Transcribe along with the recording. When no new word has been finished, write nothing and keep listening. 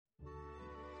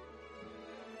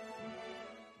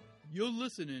You're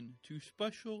listening to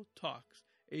Special Talks,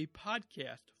 a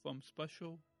podcast from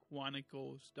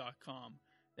SpecialChronicles.com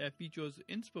that features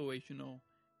inspirational,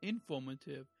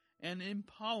 informative, and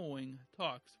empowering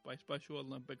talks by Special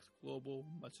Olympics global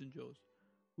messengers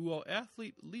who are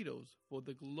athlete leaders for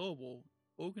the global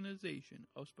organization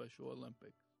of Special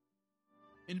Olympics.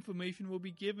 Information will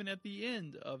be given at the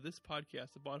end of this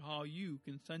podcast about how you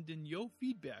can send in your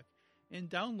feedback and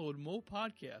download more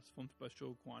podcasts from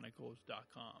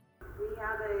SpecialChronicles.com. We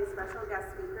have a special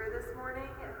guest speaker this morning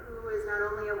who is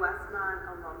not only a Westmont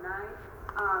alumni,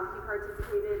 he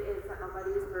participated in Sentinel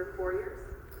Buddies for 4 years.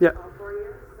 Yeah. All 4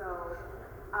 years. So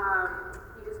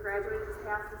he just graduated this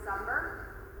past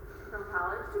December from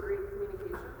college, degree in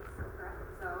communications. Correct.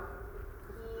 So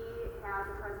he has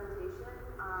a presentation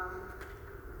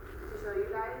to show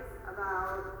you guys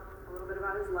about a little bit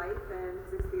about his life and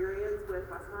his experience with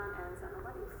Westmont and Sentinel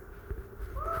Buddies.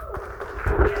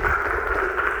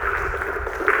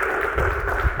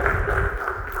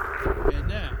 And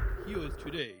now, here is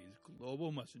today's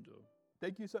Global Messenger.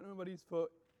 Thank you, Sentinel Buddies, for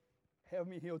having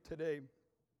me here today.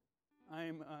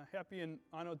 I'm happy and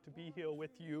honored to be here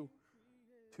with you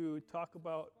to talk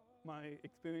about my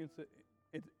experience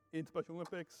in Special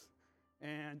Olympics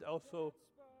and also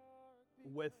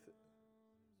with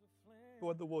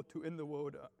For the World to In the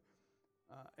World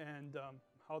and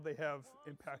how they have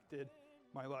impacted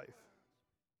my life.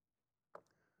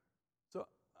 So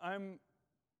I'm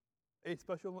a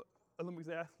Special Olympics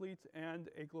athlete and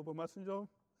a global messenger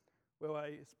where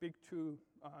I speak to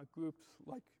groups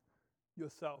like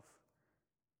yourself.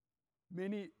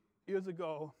 Many years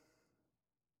ago,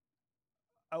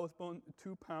 I was born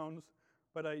 2 pounds,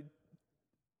 but I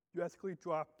drastically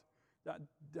dropped that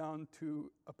down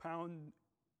to 1.5 pounds.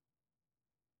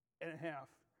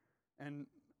 And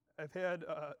I've had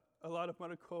a lot of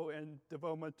medical and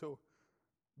developmental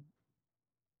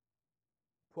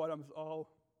problems all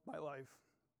my life.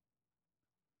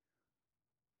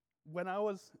 When I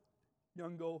was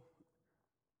younger,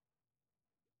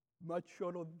 much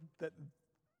shorter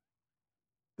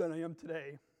than I am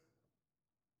today,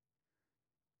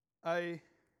 I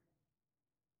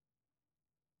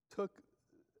took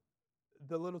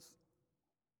the little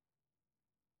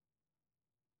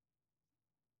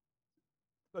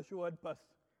special ed bus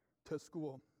to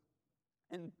school,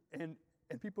 and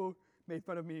people made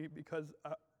fun of me because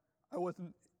I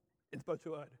wasn't in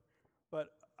special ed, but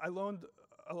I learned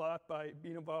a lot by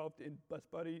being involved in bus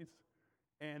buddies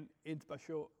and in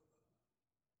Special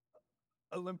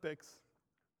Olympics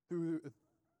through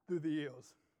the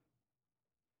years.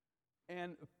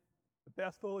 And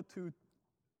fast forward to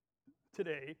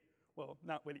today, well,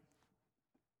 not really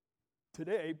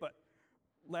today, but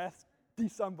last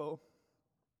December,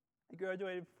 I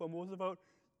graduated from Roosevelt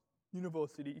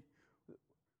University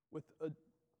with a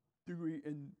degree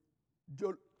in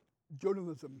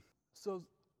journalism. So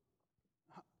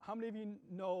how many of you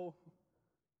know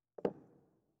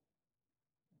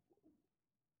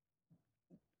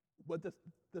what the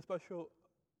Special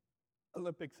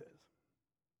Olympics is?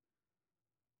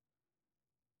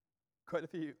 Quite a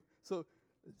few. So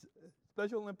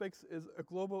Special Olympics is a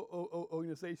global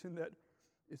organization that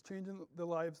is changing the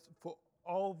lives for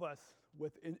all of us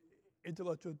with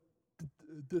intellectual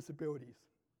disabilities.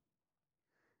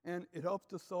 And it helps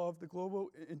to solve the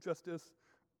global injustice,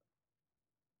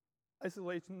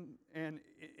 isolation, and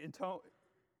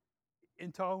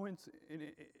intolerance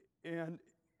and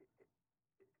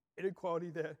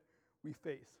inequality that we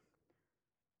face.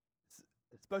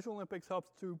 Special Olympics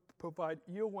helps to provide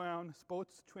year-round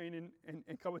sports training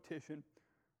and competition.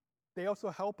 They also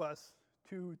help us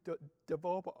to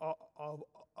develop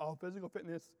our physical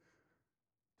fitness,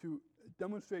 to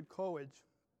demonstrate courage,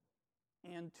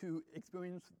 and to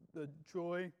experience the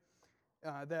joy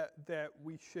that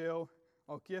we share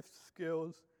our gifts,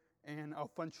 skills, and our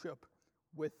friendship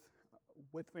with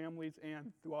families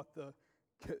and throughout the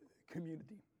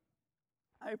community.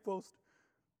 I first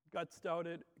got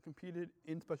started, competed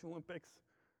in Special Olympics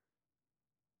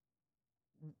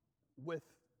with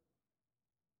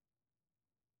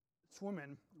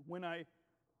swimming when I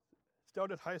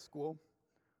started high school,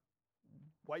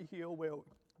 right here where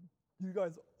you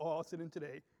guys are all sitting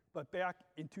today, but back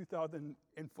in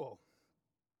 2004.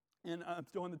 And I'm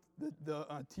still on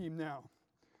the team now.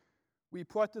 We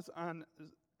practice on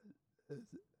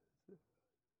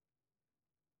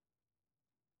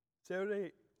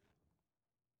Saturday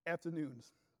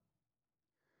afternoons.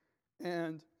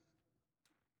 And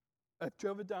I've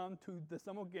traveled down to the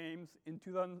Summer Games in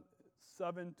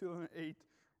 2007, 2008,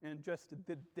 and just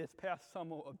this past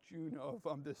summer of June of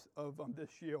this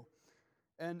year.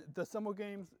 And the Summer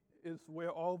Games is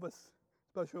where all of us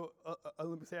Special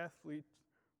Olympics athletes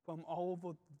from all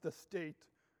over the state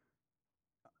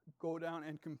go down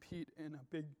and compete in a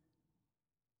big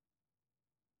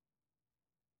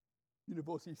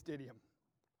university stadium.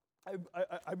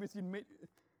 I've received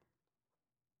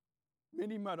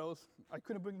many medals. I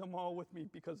couldn't bring them all with me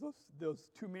because there's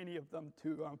too many of them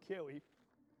to carry.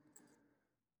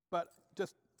 But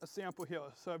just a sample here.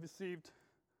 So I've received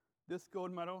this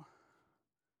gold medal,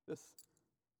 this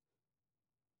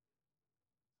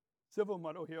silver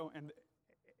medal here,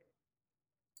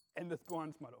 and this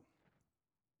bronze medal.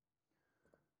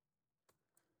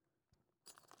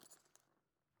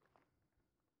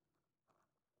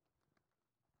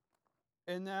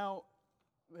 And now,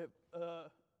 we have a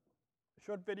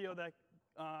short video that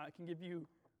can give you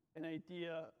an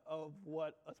idea of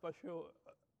what a Special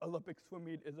Olympic swim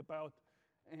meet is about.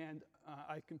 And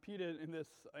I competed in this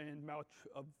in March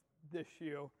of this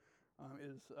year,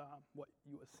 is what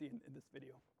you will see in this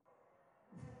video.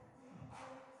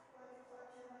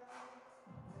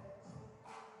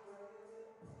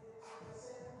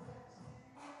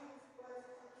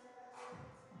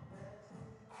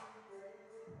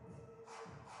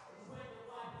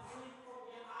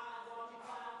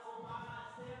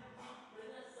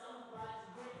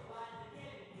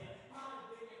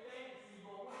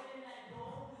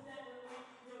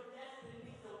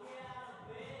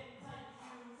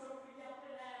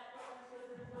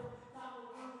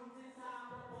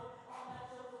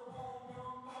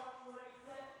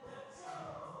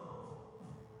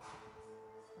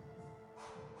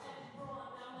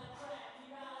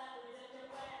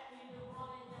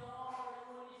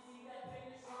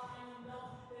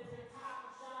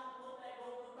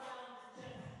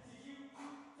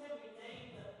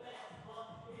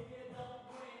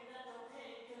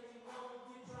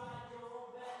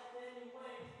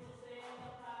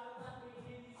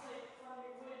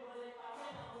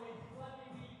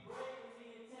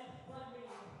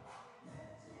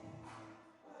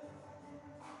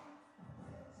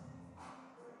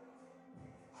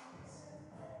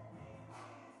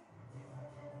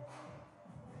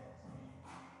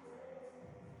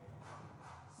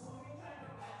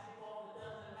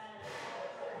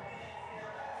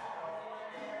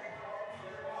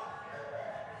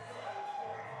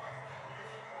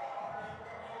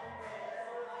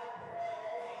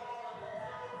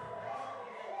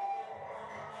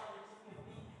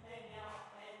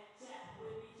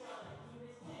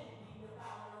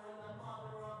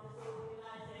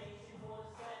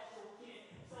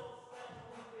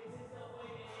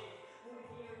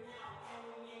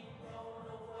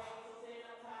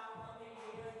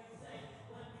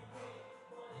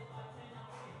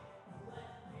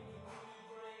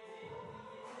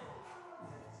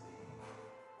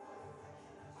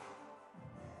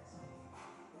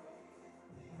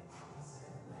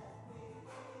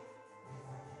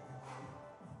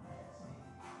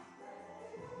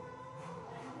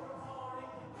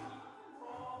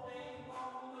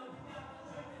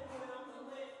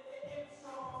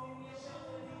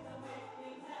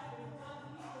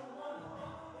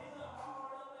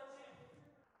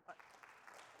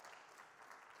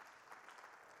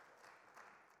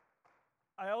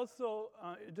 I also,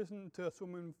 in addition to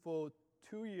swimming for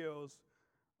 2 years,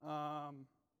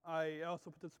 I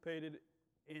also participated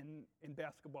in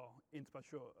basketball in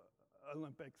Special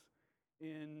Olympics.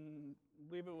 In, I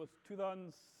believe it was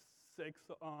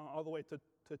 2006 all the way to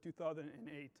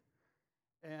 2008.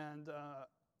 And a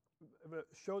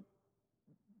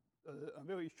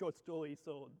very short story,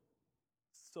 so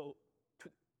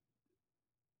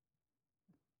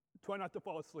try not to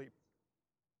fall asleep.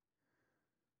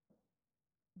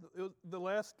 The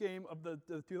last game of the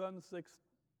 2006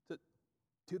 to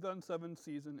 2007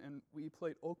 season, and we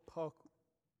played Oak Park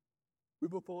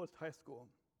River Forest High School.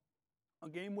 A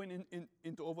game went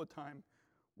into overtime.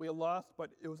 We lost,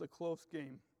 but it was a close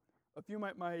game. A few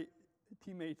of my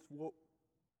teammates were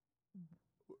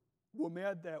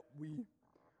mad that we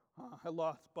had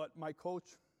lost, but my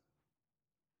coach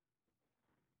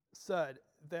said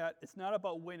that it's not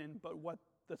about winning, but what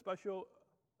the Special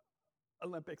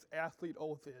Olympics athlete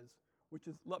oath is, which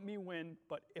is let me win,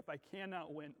 but if I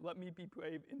cannot win, let me be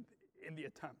brave in the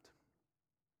attempt.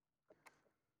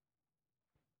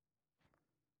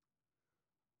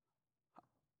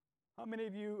 How many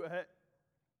of you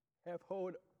have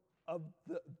heard of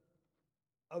the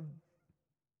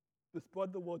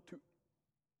Spread the Word to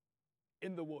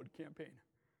in the Word campaign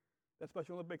that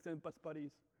Special Olympics and Bus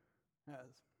Buddies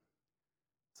has?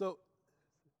 So,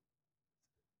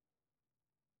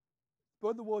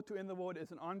 Spread the Word to In the Word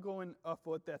is an ongoing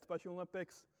effort that Special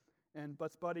Olympics and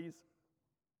Bus Buddies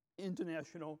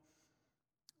International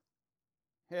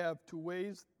have to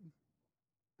raise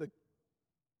the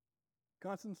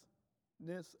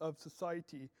consciousness of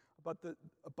society about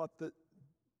the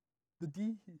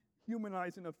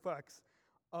dehumanizing effects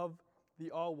of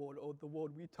the R word, or the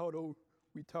word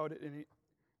retarded,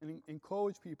 and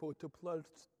encourage people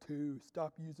to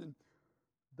stop using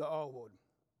the R word.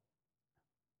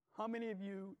 How many of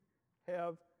you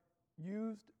have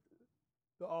used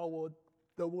the R word,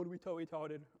 the word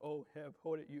retarded, or have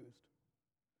heard it used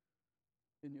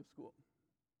in your school?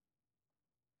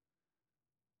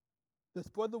 The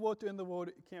Spread the Word to End the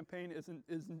Word campaign is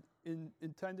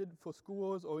intended for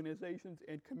schools, organizations,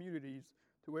 and communities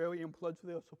to rally and pledge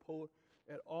their support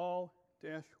at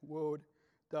all-word.org,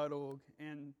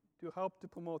 and to help to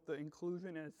promote the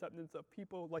inclusion and acceptance of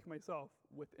people like myself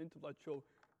with intellectual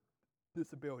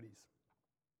disabilities.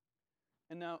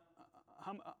 And now,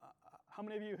 how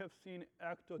many of you have seen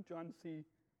actor John C.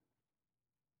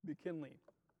 McKinley?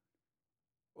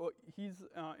 Well, he's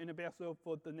an ambassador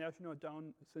for the National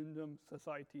Down Syndrome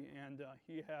Society, and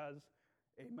he has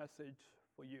a message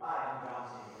for you. Hi, I'm John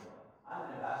C. McKinley. I'm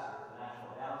an ambassador for the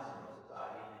National Down Syndrome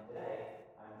Society, and today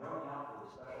I'm joining out for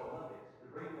the Special Olympics to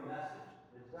bring you a message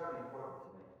that's very important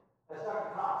to me. As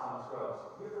Dr. Cox on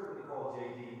Scrubs, you've heard me call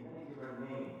JD many different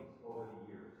names over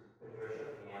the years. Patricia,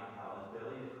 Pam, Helen,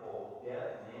 Billy, Nicole,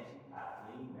 Deb, Nancy,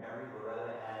 Kathleen, Mary,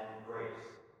 Loretta, and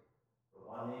Grace. The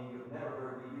one name you've never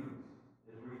heard me use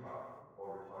is retard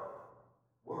or retarded.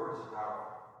 Words are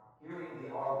powerful. Hearing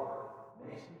the R word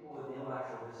makes people with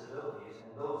intellectual disabilities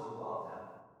and those who love them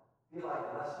feel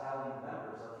like less valued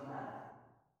members of humanity.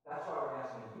 That's why we're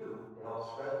asking you to help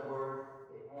spread the word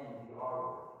to end the R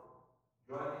word.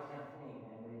 Join the campaign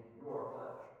and make your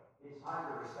pledge. It's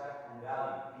time to respect and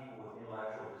value people with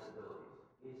intellectual disabilities.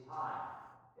 It's time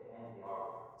to end the R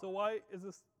word. So why is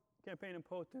this campaign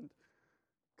important?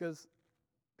 Because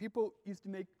people used to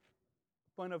make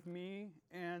fun of me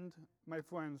and my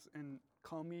friends and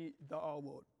call me the R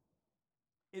word.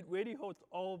 It really hurts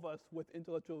all of us with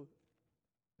intellectual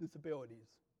disabilities.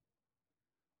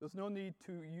 There's no need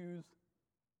to use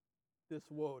this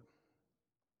word.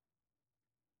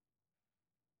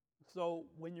 So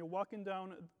when you're walking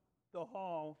down the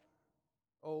hall,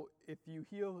 or if you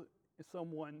hear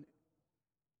someone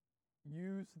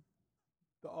use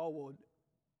the R word,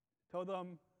 tell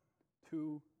them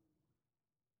to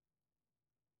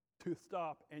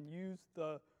stop and use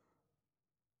the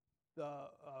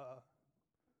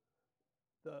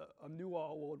new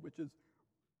R word, which is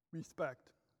respect.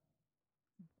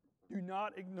 Do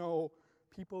not ignore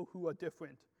people who are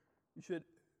different. You should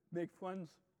make friends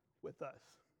with us.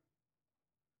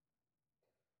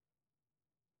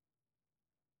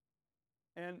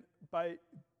 And by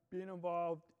being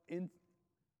involved in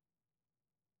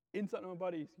Something About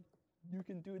Buddies, you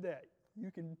can do that.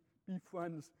 You can be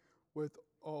friends with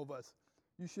all of us.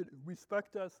 You should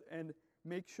respect us and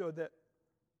make sure that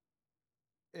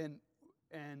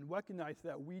and recognize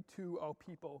that we too are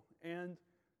people, and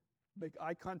make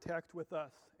eye contact with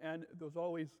us, and there's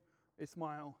always a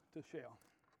smile to share.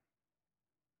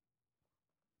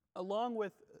 Along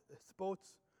with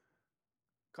sports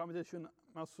competition,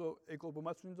 I'm also a global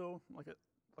messenger, like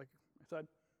I said,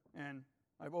 and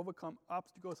I've overcome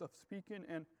obstacles of speaking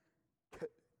and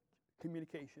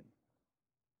communication.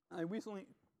 I recently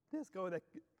discovered that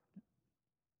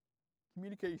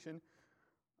communication,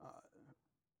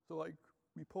 so like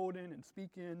reporting and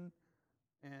speaking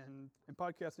and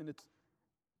podcasting, it's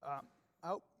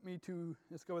helped me to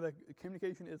discover that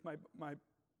communication is my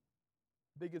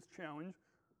biggest challenge,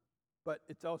 but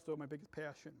it's also my biggest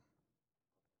passion.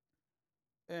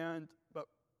 And about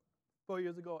 4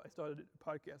 years ago, I started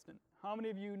podcasting. How many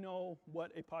of you know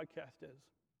what a podcast is?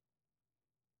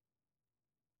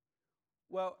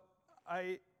 Well,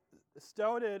 I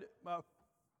started about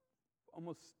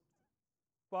almost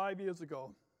 5 years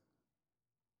ago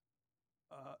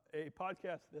a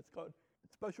podcast that's called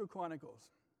Special Chronicles.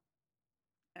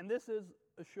 And this is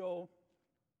a show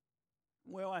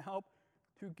where I help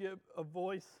to give a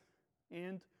voice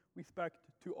and respect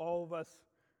to all of us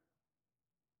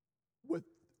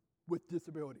with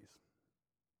disabilities.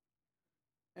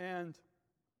 And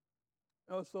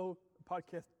also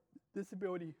podcast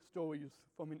disability stories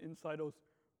from an insider's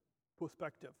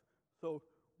perspective. So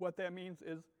what that means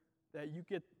is that you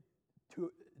get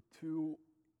to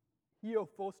hear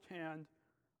firsthand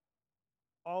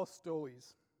all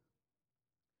stories.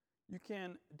 You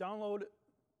can download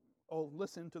or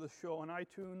listen to the show on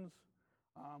iTunes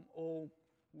or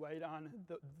right on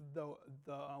the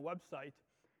website.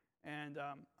 And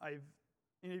I've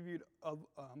interviewed a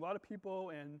lot of people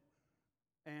and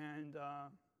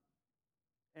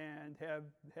have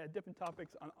had different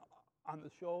topics on the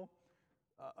show.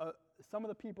 Some of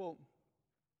the people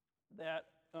that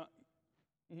a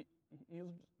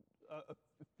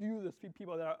few of the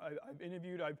people that I've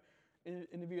interviewed a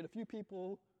few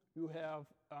people who have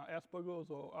Asperger's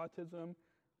or autism.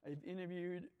 I've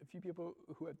interviewed a few people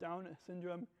who have Down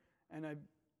syndrome, and I've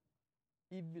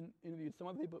even interviewed some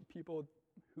other people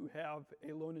who have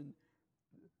a learning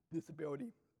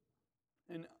disability.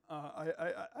 And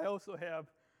I also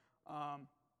have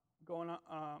going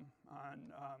on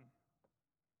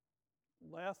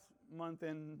last month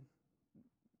and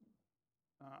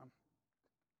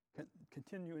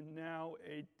continuing now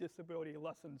a disability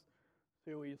lessons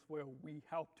series where we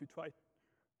help to try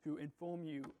to inform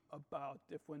you about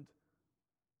different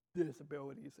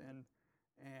disabilities and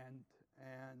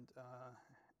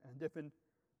different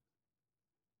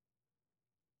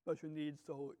special needs,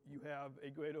 so you have a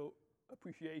greater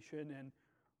appreciation and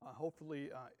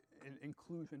hopefully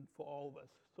inclusion for all of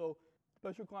us. So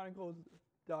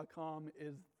specialchronicles.com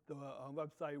is the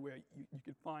website where you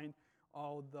can find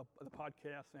all the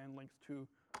podcasts and links to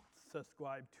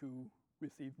subscribe to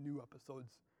receive new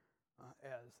episodes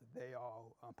as they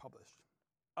are published.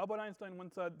 Albert Einstein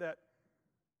once said that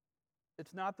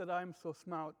it's not that I'm so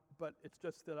smart, but it's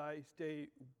just that I stay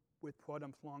with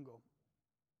problems longer.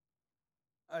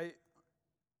 I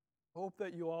hope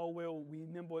that you all will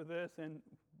remember this and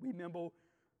remember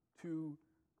to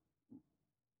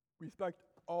respect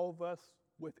all of us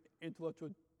with intellectual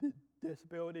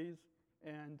disabilities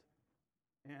and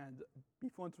be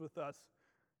friends with us.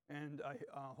 And I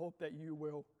hope that you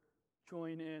will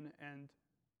join in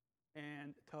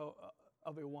and tell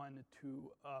everyone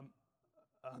to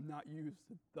not use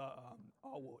the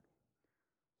R word.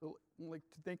 So I'd like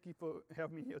to thank you for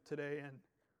having me here today, and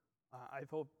I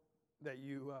hope that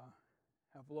you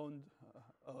have learned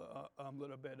a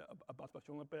little bit about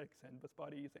Special Olympics and bus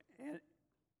buddies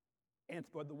and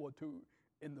spread the word too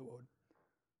in the world.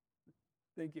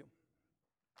 Thank you.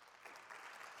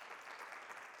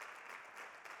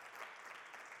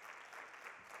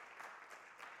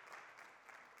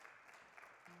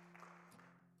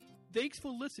 Thanks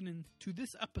for listening to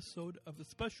this episode of the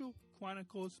Special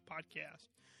Chronicles podcast.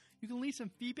 You can leave some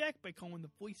feedback by calling the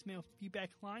voicemail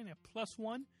feedback line at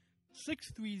 +1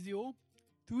 630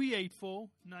 384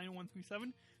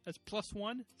 9137. That's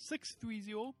 +1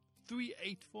 630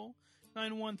 384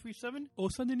 9137. Or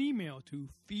send an email to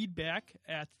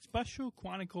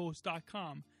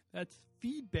feedback@specialchronicles.com. That's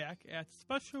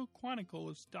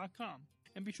feedback@specialchronicles.com.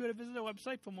 And be sure to visit our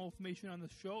website for more information on the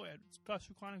show at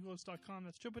specialchronicles.com.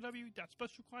 That's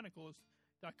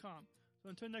www.specialchronicles.com. So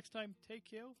until next time, take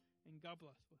care and God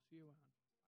bless. We'll see you around.